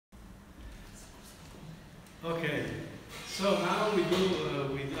Okay, so now we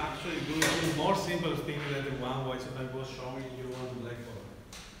actually do a more simple thing than the one which I was showing you on the blackboard.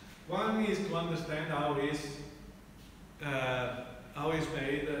 One is to understand how is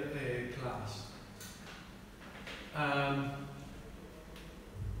made a class. I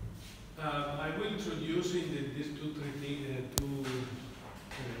will introduce in these three things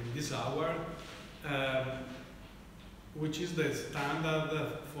this hour, which is the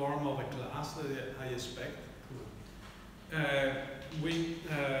standard form of a class that I expect. And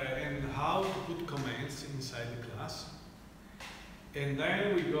how to put comments inside the class. And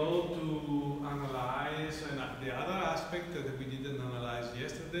then we go to analyze the other aspect that we didn't analyze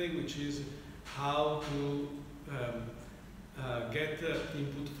yesterday, which is how to get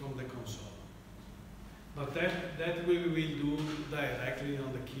input from the console. But that we will do directly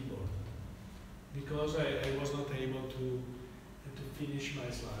on the keyboard, because I was not able to finish my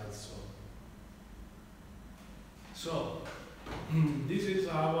slides. So this is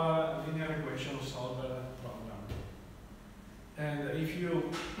our linear equation solver program. And if you,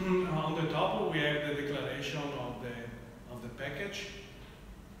 on the top we have the declaration of the package.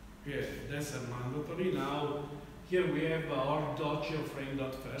 Yes, that's a mandatory. Now here we have our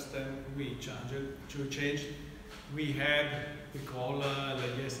 .geoframe.first, and we change it to change. We call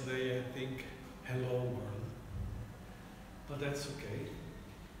like yesterday, I think, hello world, but that's okay.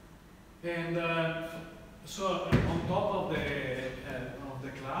 And so on top of the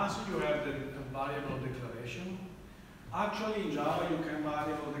class, you have the variable declaration. Actually, in Java, you can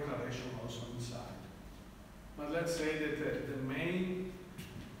variable declaration also inside. But let's say that the main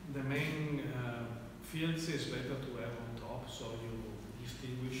fields is better to have on top, so you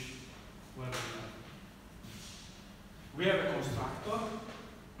distinguish where we are. We have a constructor.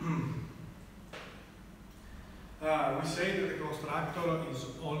 We say that the constructor is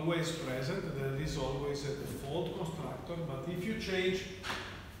always present. There is always a default constructor. But if you change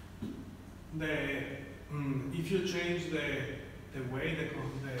the way the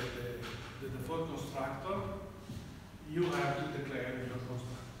default constructor, you have to declare your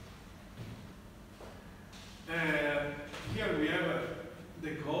constructor. Here we have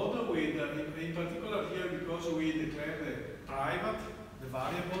the code with, in particular here, because we declare the private, the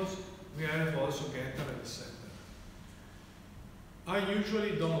variables, we have also getter and setter. I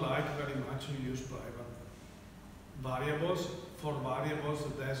usually don't like very much to use private variables. For variables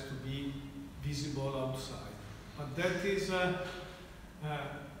that has to be visible outside. But that is a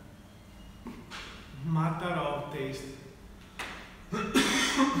matter of taste.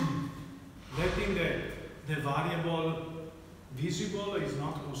 Letting the variable visible is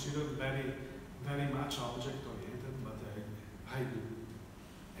not considered very much object-oriented, but I do.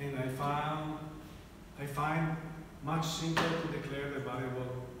 And I find much simpler to declare the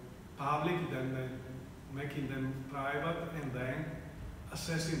variable public than making them private and then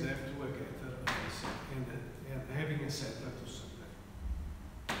assessing them to a getter and having a setter to set them.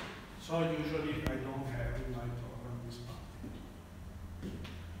 So usually I don't have in my program this part.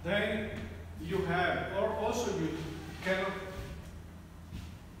 Then you have, or also you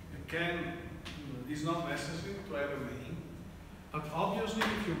it's not necessary to have a main, but obviously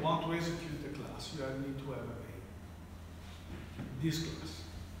if you want to execute the class, you need to have a main. This class.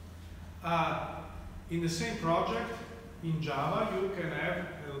 In the same project, in Java, you can have,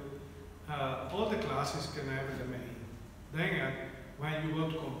 all the classes can have the main. Then when you go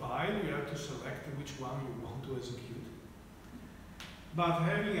to compile, you have to select which one you want to execute. But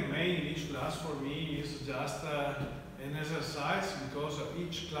having a main in each class for me is just an exercise, because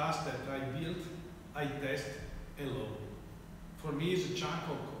each class that I build, I test alone. For me, it's a chunk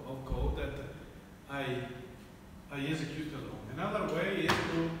of code that I execute alone. Another way is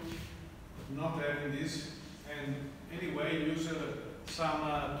to not having this, and anyway use some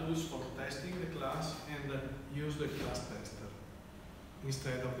tools for testing the class and use the class tester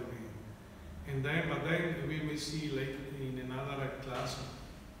instead of the main. And then, but then we will see later in another class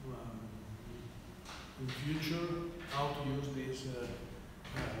in future how to use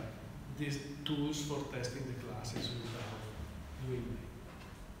these tools for testing the classes without doing main.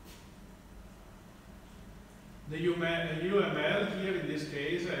 The UML here in this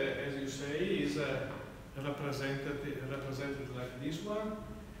case, as you say, is represented like this one.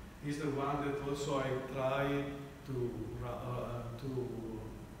 Is the one that also I try to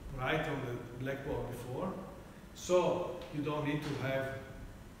write on the blackboard before. So you don't need to have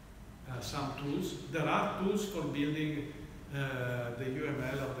some tools. There are tools for building the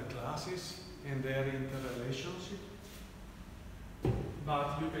UML of the classes and their interrelationship,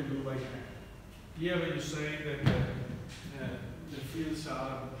 but you can do by hand. Here you say that the fields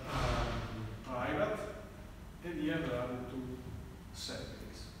are private, And here there are the two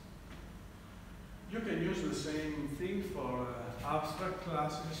settings. You can use the same thing for abstract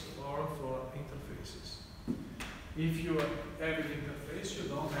classes or for interfaces. If you have an interface, you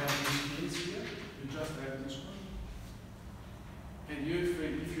don't have these fields here, you just have this one. And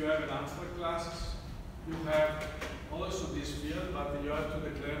if you have an abstract classes, you have also this field, but you have to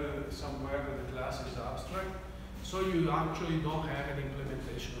declare somewhere that the class is abstract. So you actually don't have an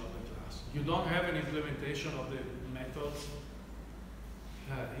implementation of the class. You don't have an implementation of the methods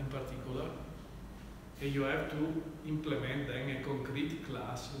in particular. And you have to implement then a concrete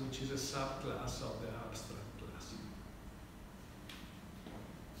class, which is a subclass of the abstract class.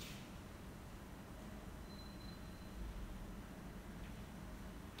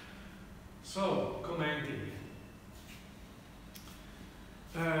 So, commenting.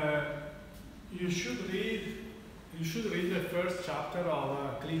 You should read the first chapter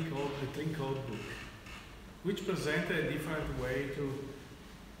of Clean Code, the Clean Code book, which presents a different way to.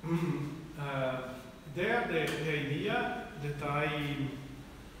 There, the idea that I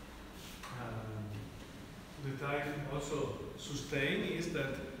also sustain is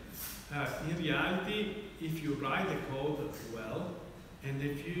that in reality, if you write the code well, and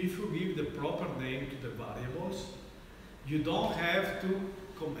if you give the proper name to the variables, you don't have to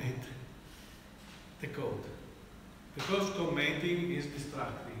comment the code, because commenting is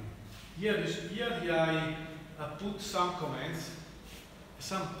distracting. Here I put some comments,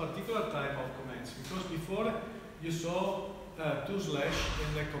 some particular type of comments, because before you saw 2/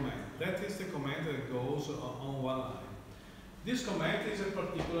 and the comment. That is the comment that goes on one line. This comment is a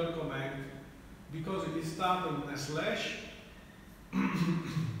particular comment because it starts with a slash,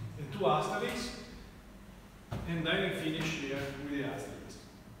 and 2 asterisks, and then you finish here with the asterisk.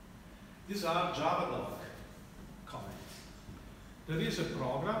 These are Javadoc comments. There is a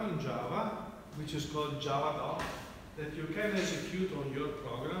program in Java which is called Javadoc that you can execute on your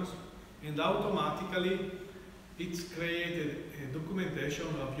programs, and automatically it's created a documentation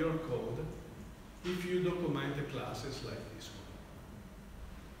of your code if you document the classes like this one.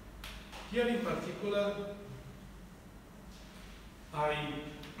 Here in particular, I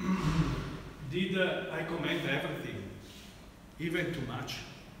comment everything, even too much,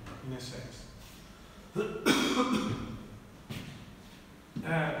 in a sense.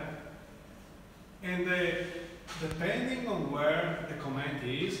 Depending on where the comment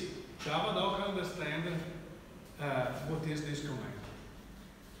is, Javadoc understands what is this comment.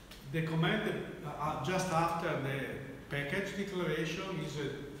 The comment just after the package declaration is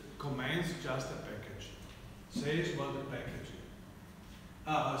comments just a package. Says what the package is.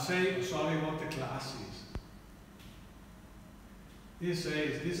 What the class is. This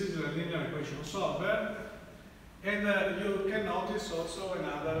says this is a linear equation solver, and you can notice also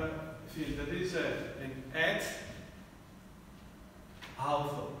another field that is an add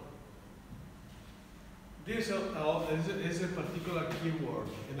author. This is a particular keyword,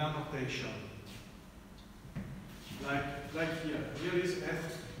 an annotation. Like here. Here is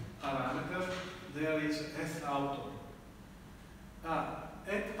parameter, there is author.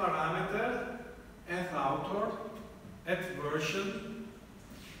 Parameter, author, version,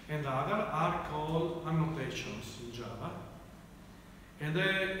 and other are called annotations in Java. And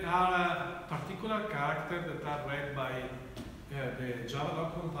they are particular characters that are read by the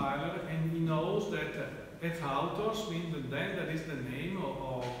Javadoc compiler, and he knows that authors means that then that is the name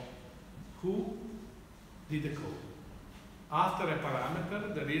of who did the code. After a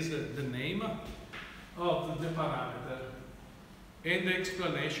parameter, there is the name of the parameter and the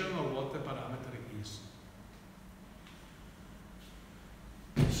explanation of what the parameter is.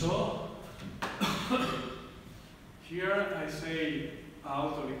 So, here I say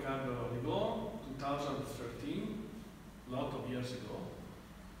auto Ricardo Rigon, 2013, a lot of years ago,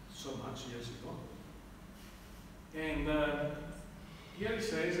 so much years ago. And here it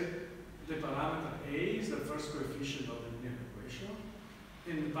says the parameter A is the first coefficient of the linear equation,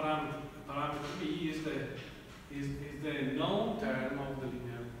 and the parameter B is the known term of the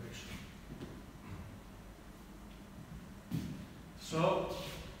linear equation. So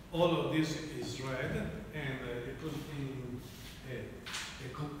all of this is read, and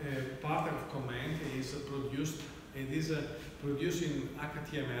a part of comment is produced. It is produced in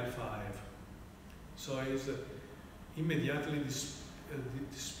HTML5, so it's immediately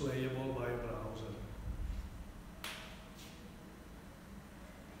displayable by a browser.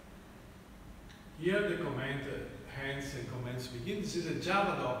 Here the comment ends and comments begin. This is a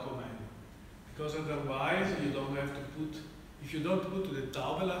Javadoc command, because otherwise you don't have to put, if you don't put the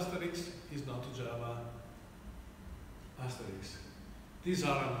double asterisk, it's not a Java asterisk. These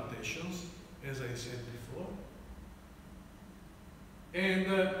are annotations. as I said before. And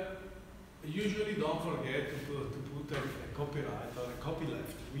usually don't forget to put a copyright or a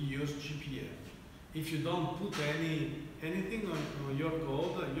copyleft. We use GPL. If you don't put anything on your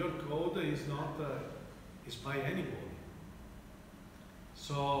code is not is by anybody.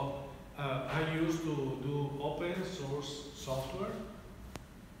 So I used to do open source software.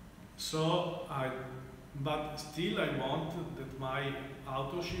 So but still I want that my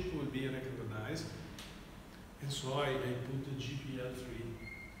authorship will be recognized, and so I put the GPL3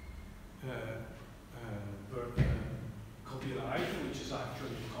 copyright, which is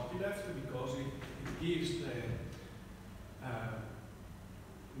actually copyleft, because it gives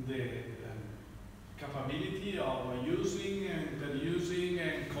the capability of using and reusing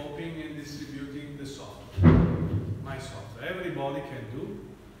and copying and distributing the software, my software. Everybody can do.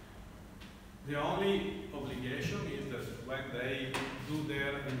 The only obligation is that when they do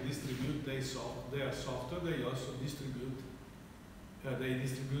and distribute their software, they also distribute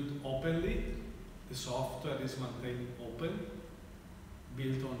openly. The software is maintained open,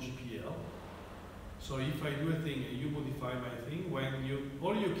 built on GPL. So if I do a thing and you modify my thing,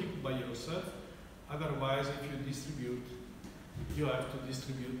 or you keep it by yourself. Otherwise, if you distribute, you have to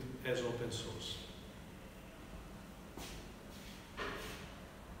distribute as open source.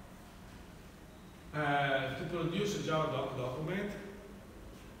 To produce a Javadoc document,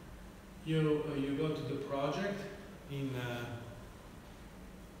 you go to the project in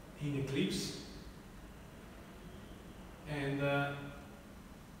Eclipse, and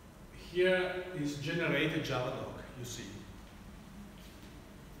here is generated Javadoc, you see.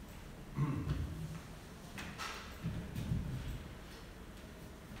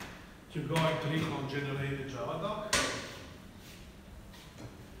 You go and click on generated Javadoc,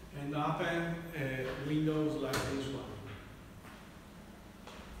 and open windows like this one.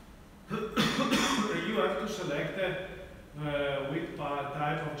 You have to select which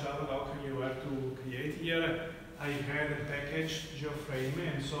type of Javadoc you have to create. Here I had a package GeoFrame,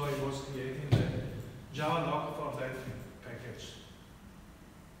 and so I was creating the Javadoc for that package.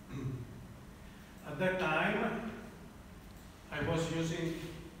 At that time, I was using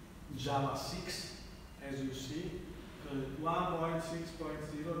Java 6, as you see,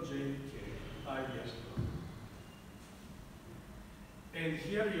 1.6.0 JDK, 5 years ago. And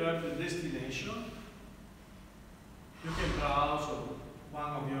here you have the destination. You can browse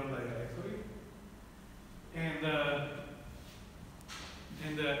one of your directory. And I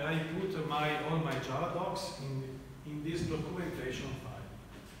put all my Javadocs in this documentation file.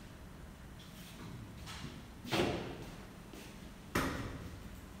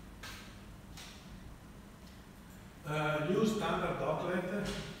 Use standard document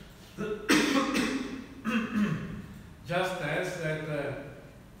just as that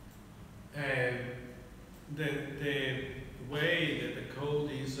the way that the code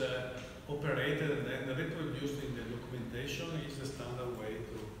is operated and then reproduced in the documentation is the standard way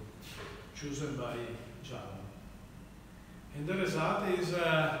chosen by Java. And the result is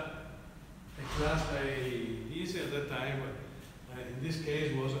a class I used at that time, in this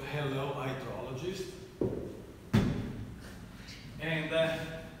case was hello hydrologist. And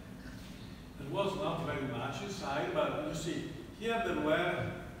it was not very much inside, but you see, here there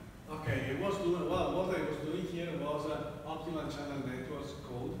were, okay, it was doing, well, what I was doing here was optimal channel networks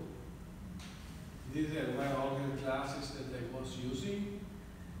code. These were all the classes that I was using,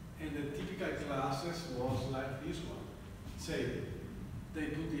 and the typical classes was like this one. Say, they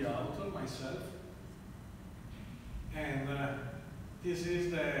put the author, myself, and this is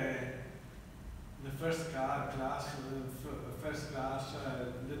the first class,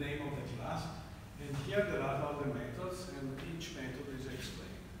 the name of the class, and here there are all the methods, and each method is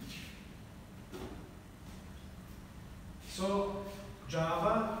explained. So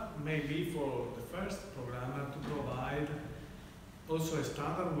Java may be for the first programmer to provide also a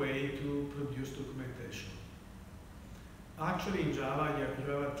standard way to produce documentation. Actually, in Java, you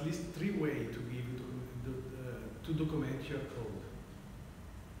have at least 3 ways to document your code.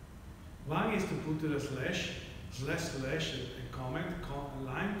 One is to put a slash, a comment,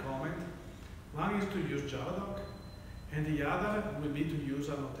 line comment. One is to use Javadoc, and the other will be to use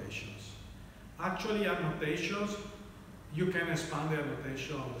annotations. Actually, annotations, you can expand the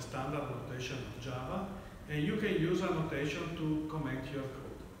annotation on the standard notation of Java, and you can use annotation to comment your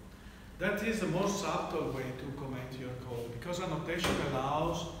code. That is the most subtle way to comment your code, because annotation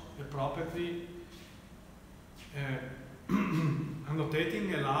allows a property,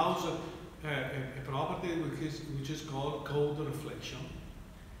 annotating allows a property which is called code reflection,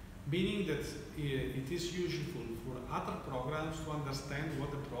 meaning that it is useful for other programs to understand what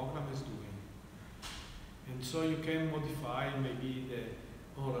the program is doing. And so you can modify maybe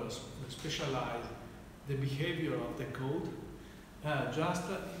specialize the behavior of the code just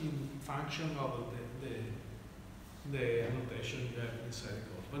in function of the annotation you have inside the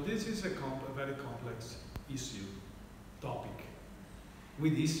code. But this is a very complex topic,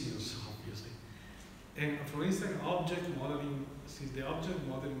 with issues, obviously. And for instance, the object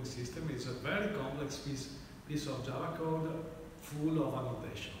modeling system is a very complex piece of Java code full of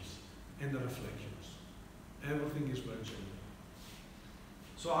annotations and reflections. Everything is very general.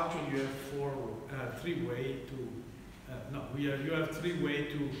 So actually you have you have three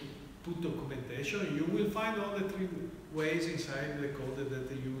ways to put documentation. You will find all the three ways inside the code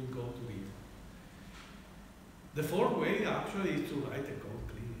that you will go to read. The fourth way actually is to write the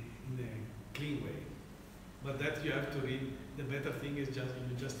code in a clean way. But that you have to read. The better thing is you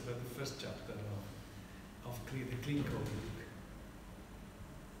just read the first chapter of the clean code book.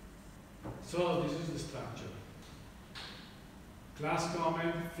 So this is the structure. Class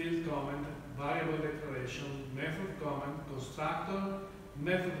comment, field comment, variable declaration, method comment, constructor,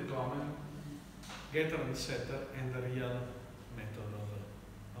 method comment, getter and setter, and the real method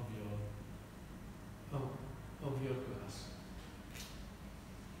of your class.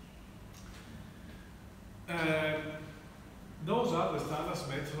 Those are the standard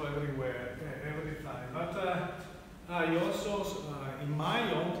methods everywhere, every time. But I also, in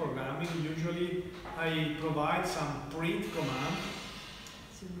my own programming, usually I provide some print command.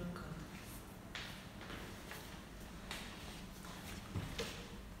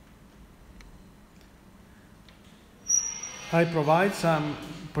 I provide some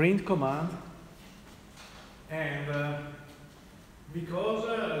print command, and because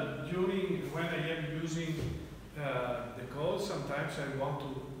when I am using the code, sometimes I want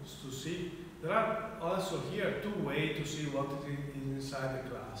to see. There are also here two ways to see what is inside the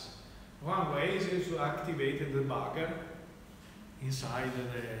class. One way is to activate the debugger inside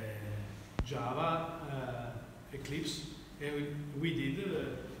the Java Eclipse. We did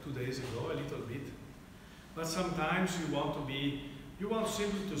 2 days ago a little bit. But sometimes you want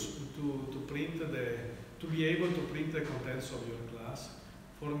simply to print to be able to print the contents of your class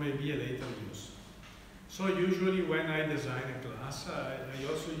for maybe a later use. So usually when I design a class, I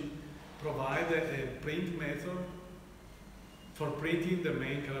also provide a print method for printing the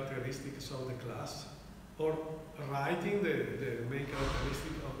main characteristics of the class or writing the main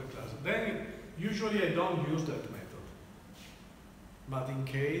characteristic of the class. Then usually I don't use that method. But in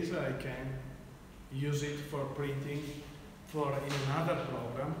case I can use it for printing in another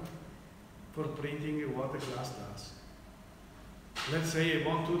program for printing what the class does. Let's say I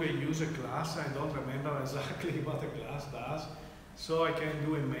want to reuse a class, I don't remember exactly what the class does, so I can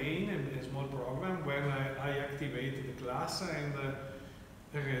do a main, a small program where I activate the class and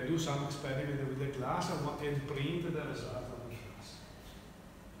do some experiment with the class and print the result of the class.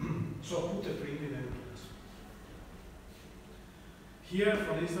 So put a print in any class. Here,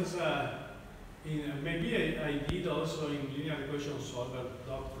 for instance, maybe I did also in linear equation solver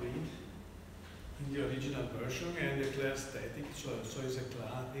dot print in the original version and declare static. So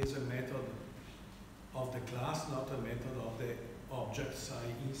it's a method of the class, not a method of the objects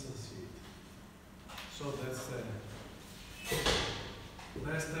I instantiate. So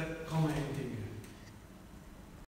that's the commenting.